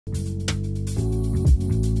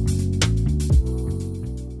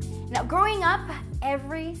Now, growing up,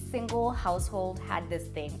 every single household had this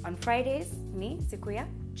thing. On Fridays, ni sikuya,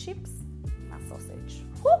 chips, not sausage.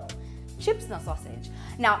 Woo! Chips, not sausage.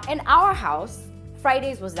 Now, in our house,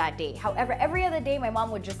 Fridays was that day. However, every other day, my mom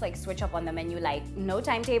would just like switch up on the menu, like no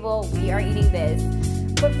timetable, we are eating this.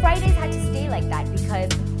 But Fridays had to stay like that because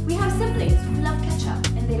we have siblings who love ketchup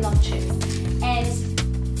and they love chips.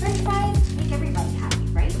 And French fries make everybody happy,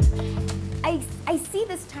 right? I see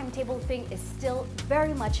this timetable thing is still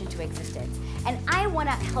very much into existence. And I want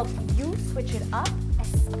to help you switch it up,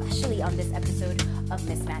 especially on this episode of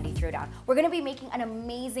Miss Mandi Throwdown. We're going to be making an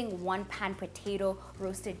amazing one-pan potato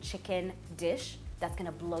roasted chicken dish that's going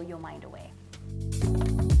to blow your mind away.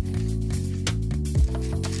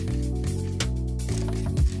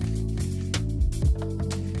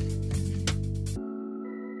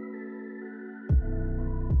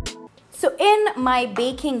 So in my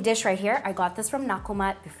baking dish right here, I got this from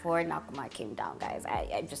Nakumat before Nakumat came down, guys.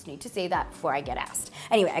 I just need to say that before I get asked.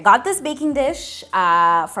 Anyway, I got this baking dish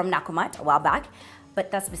from Nakumat a while back,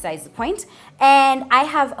 but that's besides the point. And I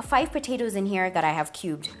have 5 potatoes in here that I have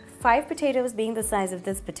cubed. 5 potatoes being the size of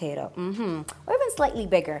this potato, or even slightly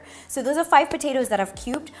bigger. So those are 5 potatoes that I've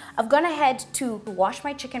cubed. I've gone ahead to wash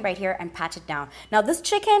my chicken right here and pat it down. Now this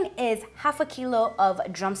chicken is half a kilo of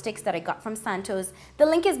drumsticks that I got from Santos. The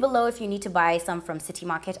link is below if you need to buy some from City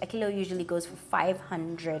Market. A kilo usually goes for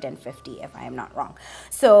 550 if I am not wrong.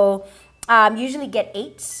 So usually get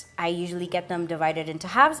 8. I usually get them divided into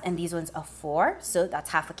halves, and these ones are 4, so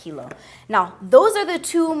that's half a kilo. Now those are the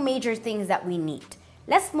 2 major things that we need.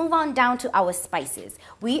 Let's move on down to our spices.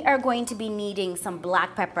 We are going to be needing some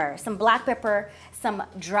black pepper, some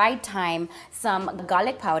dried thyme, some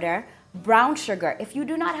garlic powder, brown sugar. If you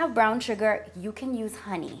do not have brown sugar, you can use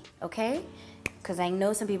honey, okay? Because I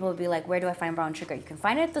know some people will be like, where do I find brown sugar? You can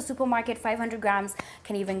find it at the supermarket. 500 grams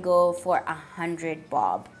can even go for 100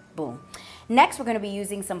 bob. Boom. Next, we're going to be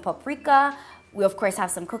using some paprika. We of course have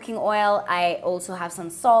some cooking oil. I also have some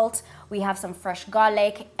salt. We have some fresh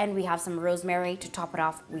garlic, and we have some rosemary. To top it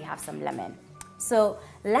off, we have some lemon. So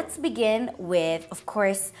let's begin with, of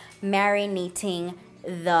course, marinating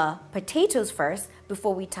the potatoes first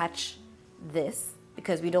before we touch this,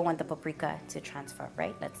 because we don't want the paprika to transfer,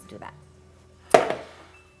 right? Let's do that.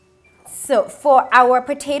 So for our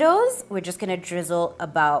potatoes, we're just gonna drizzle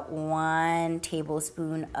about 1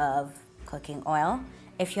 tablespoon of cooking oil.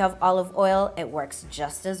 If you have olive oil, it works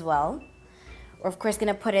just as well. We're of course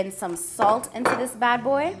gonna put in some salt into this bad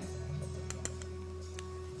boy.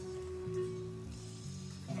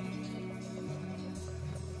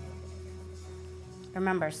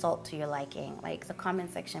 Remember, salt to your liking. Like the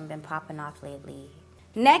comment section been popping off lately.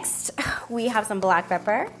 Next, we have some black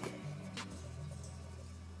pepper.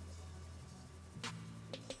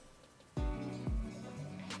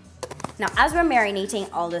 Now, as we're marinating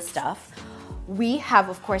all this stuff, we have,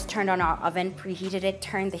 of course, turned on our oven, preheated it,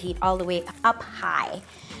 turned the heat all the way up high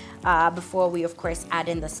before we, of course, add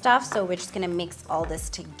in the stuff. So we're just gonna mix all this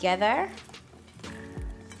together.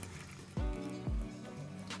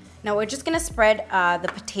 Now we're just gonna spread the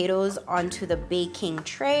potatoes onto the baking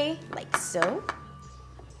tray, like so.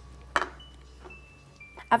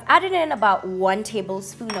 I've added in about 1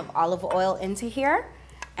 tablespoon of olive oil into here.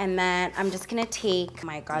 And then I'm just gonna take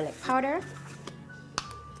my garlic powder.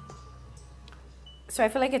 So I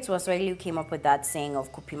feel like it's Waswahili who came up with that saying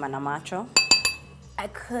of kupima na macho. I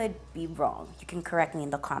could be wrong. You can correct me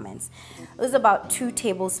in the comments. It was about 2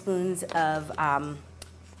 tablespoons of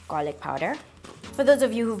garlic powder. For those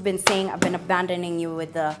of you who've been saying I've been abandoning you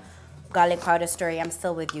with the garlic powder story, I'm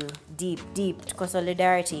still with you. Deep, tuko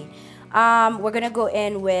solidarity. We're gonna go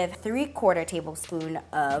in with 3/4 tablespoon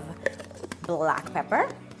of black pepper,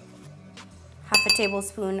 1/2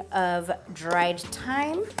 tablespoon of dried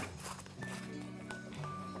thyme.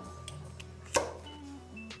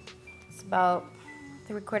 It's about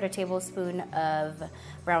 3/4 tablespoon of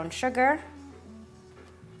brown sugar.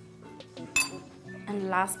 And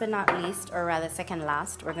last but not least, or rather second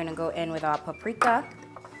last, we're gonna go in with our paprika.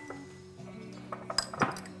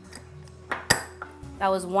 That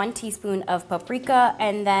was 1 teaspoon of paprika,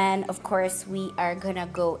 and then of course we are gonna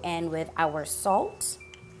go in with our salt.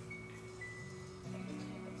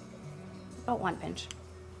 About 1 pinch.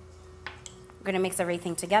 We're gonna mix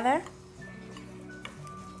everything together.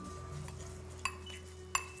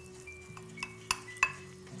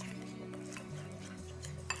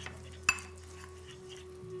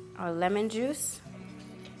 Our lemon juice.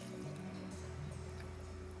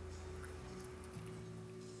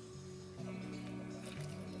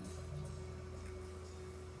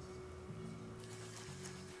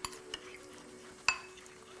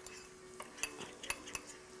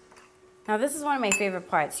 Now this is one of my favorite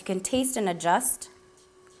parts. You can taste and adjust.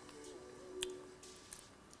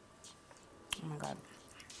 Oh my God,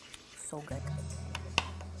 so good.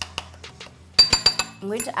 I'm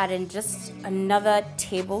going to add in just another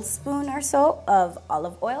tablespoon or so of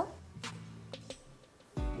olive oil.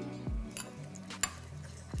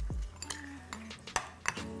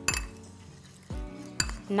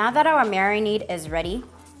 Now that our marinade is ready,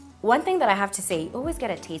 one thing that I have to say, you always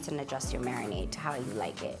gotta taste and adjust your marinade to how you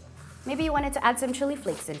like it. Maybe you wanted to add some chili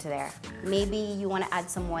flakes into there. Maybe you wanna add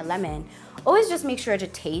some more lemon. Always just make sure to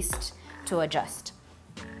taste to adjust.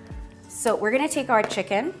 So we're gonna take our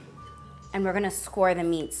chicken and we're gonna score the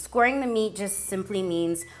meat. Scoring the meat just simply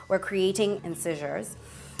means we're creating incisors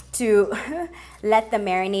to let the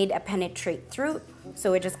marinade penetrate through. So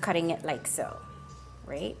we're just cutting it like so,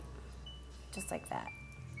 right? Just like that.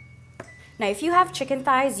 Now, if you have chicken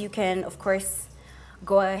thighs, you can, of course,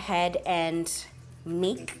 go ahead and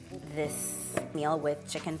make this meal with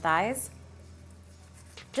chicken thighs.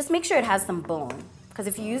 Just make sure it has some bone, because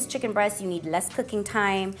if you use chicken breast, you need less cooking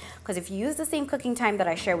time, because if you use the same cooking time that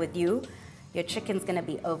I share with you, your chicken's gonna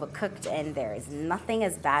be overcooked, and there is nothing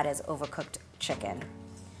as bad as overcooked chicken.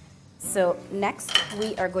 So next,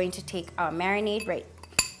 we are going to take our marinade, right?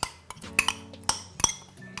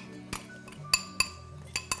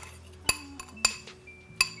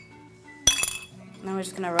 Now we're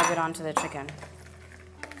just gonna rub it onto the chicken.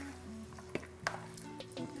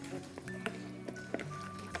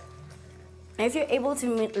 Now if you're able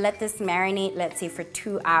to let this marinate, let's say for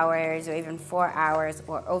 2 hours or even 4 hours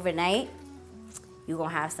or overnight, you're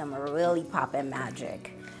gonna have some really poppin'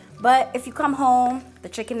 magic. But if you come home, the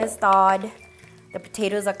chicken is thawed, the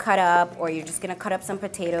potatoes are cut up, or you're just gonna cut up some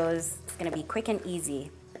potatoes, it's gonna be quick and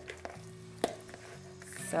easy.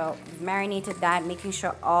 So we've marinated that, making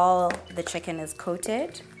sure all the chicken is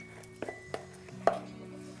coated.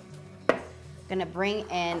 Gonna bring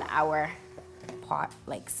in our pot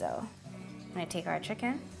like so. I'm gonna take our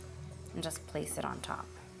chicken and just place it on top.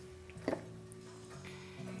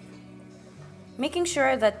 Making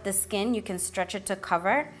sure that the skin, you can stretch it to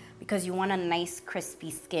cover because you want a nice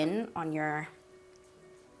crispy skin on your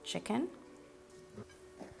chicken.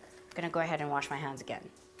 I'm gonna go ahead and wash my hands again.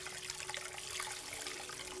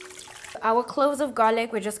 Our cloves of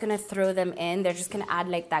garlic, we're just gonna throw them in. They're just gonna add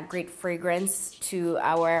like that great fragrance to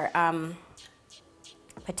our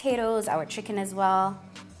potatoes, our chicken as well.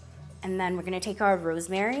 And then we're gonna take our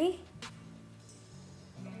rosemary.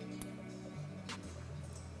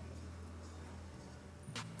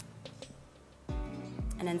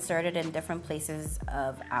 And insert it in different places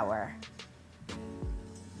of our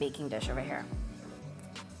baking dish over here.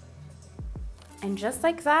 And just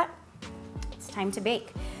like that, it's time to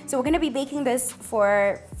bake. So we're gonna be baking this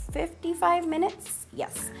for 55 minutes,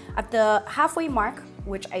 yes. At the halfway mark,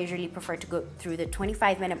 which I usually prefer to go through the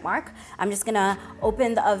 25-minute mark, I'm just gonna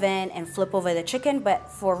open the oven and flip over the chicken, but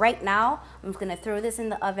for right now, I'm just gonna throw this in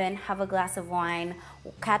the oven, have a glass of wine,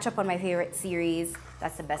 catch up on my favorite series.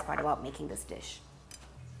 That's the best part about making this dish.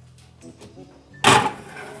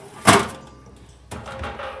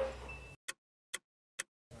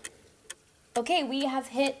 Okay, we have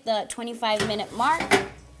hit the 25-minute mark.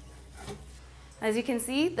 As you can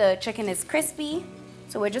see, the chicken is crispy,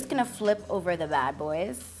 so we're just gonna flip over the bad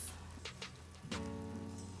boys.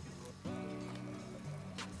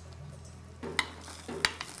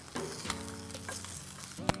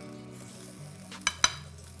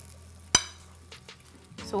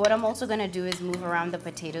 So what I'm also gonna do is move around the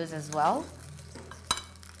potatoes as well,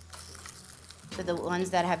 so the ones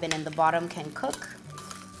that have been in the bottom can cook.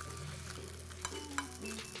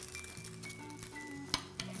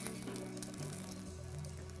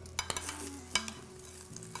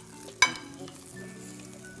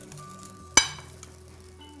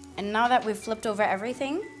 And now that we've flipped over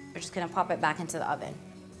everything, we're just gonna pop it back into the oven.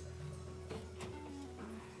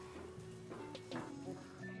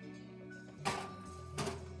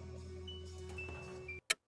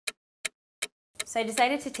 So I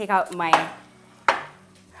decided to take out my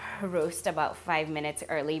roast about 5 minutes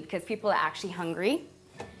early because people are actually hungry.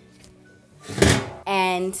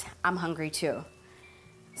 And I'm hungry too.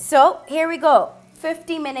 So here we go.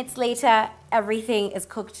 50 minutes later, everything is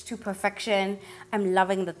cooked to perfection. I'm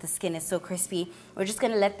loving that the skin is so crispy. We're just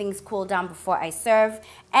gonna let things cool down before I serve.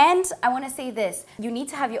 And I wanna say this, you need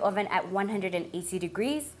to have your oven at 180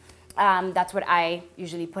 degrees. That's what I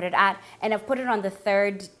usually put it at. And I've put it on the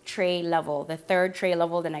third tray level,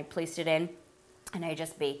 then I placed it in and I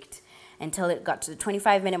just baked. until it got to the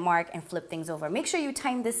 25-minute mark and flip things over. Make sure you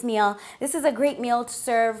time this meal. This is a great meal to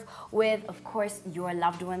serve with, of course, your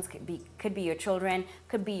loved ones. Could be your children,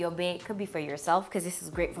 could be your babe, could be for yourself, because this is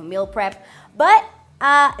great for meal prep. But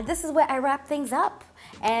this is where I wrap things up.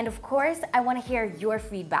 And of course, I want to hear your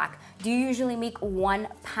feedback. Do you usually make one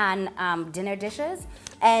pan dinner dishes?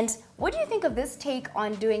 And what do you think of this take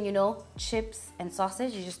on doing, you know, chips and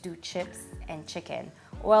sausage? You just do chips and chicken.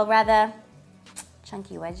 Or rather,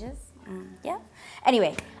 chunky wedges. Yeah.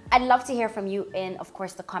 Anyway, I'd love to hear from you in, of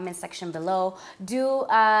course, the comment section below. Do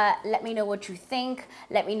let me know what you think.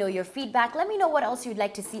 Let me know your feedback. Let me know what else you'd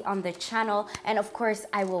like to see on the channel. And of course,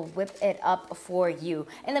 I will whip it up for you.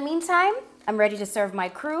 In the meantime, I'm ready to serve my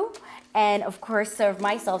crew and of course serve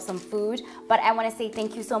myself some food. But I want to say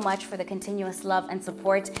thank you so much for the continuous love and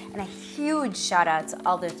support, and a huge shout out to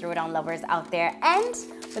all the Throwdown lovers out there and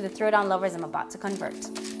for the Throwdown lovers I'm about to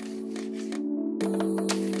convert.